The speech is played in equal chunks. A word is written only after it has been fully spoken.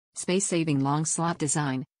space-saving long slot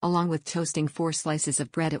design, along with toasting 4 slices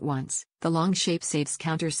of bread at once. The long shape saves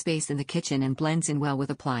counter space in the kitchen and blends in well with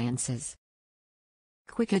appliances.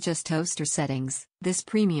 Quick Adjust Toaster Settings. This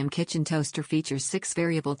premium kitchen toaster features 6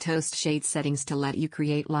 variable toast shade settings to let you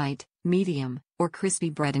create light, medium, or crispy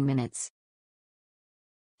bread in minutes.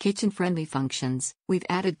 Kitchen-friendly functions. We've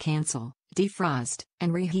added cancel, defrost,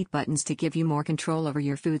 and reheat buttons to give you more control over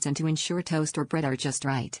your foods and to ensure toast or bread are just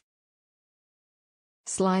right.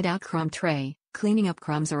 Slide-out crumb tray. Cleaning up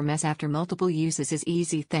crumbs or mess after multiple uses is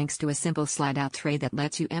easy thanks to a simple slide-out tray that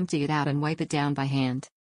lets you empty it out and wipe it down by hand.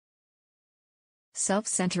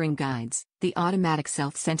 Self-centering guides. The automatic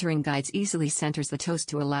self-centering guides easily centers the toast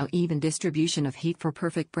to allow even distribution of heat for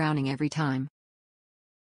perfect browning every time.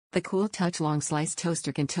 The Cool Touch long slice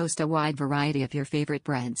toaster can toast a wide variety of your favorite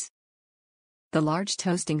breads. The large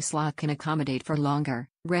toasting slot can accommodate for longer,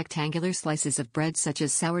 rectangular slices of bread such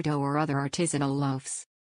as sourdough or other artisanal loaves.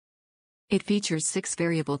 It features 6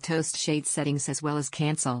 variable toast shade settings as well as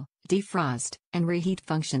cancel, defrost, and reheat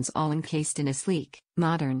functions, all encased in a sleek,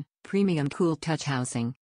 modern, premium Cool Touch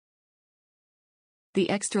housing. The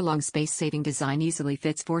extra long space-saving design easily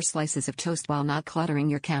fits 4 slices of toast while not cluttering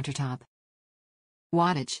your countertop.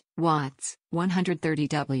 Wattage, watts, 130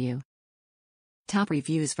 W. Top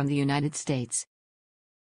reviews from the United States.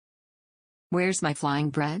 Where's my flying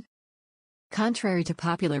bread? Contrary to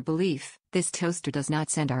popular belief, this toaster does not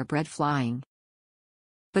send our bread flying.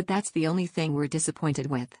 But that's the only thing we're disappointed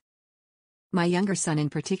with. My younger son in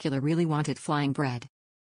particular really wanted flying bread.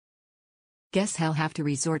 Guess he'll have to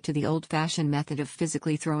resort to the old-fashioned method of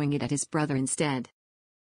physically throwing it at his brother instead.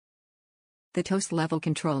 The toast level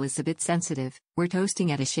control is a bit sensitive. We're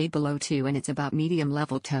toasting at a shade below 2 and it's about medium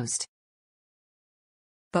level toast.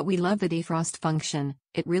 But we love the defrost function.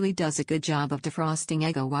 It really does a good job of defrosting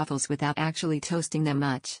Eggo waffles without actually toasting them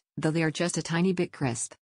much, though they are just a tiny bit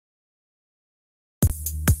crisp.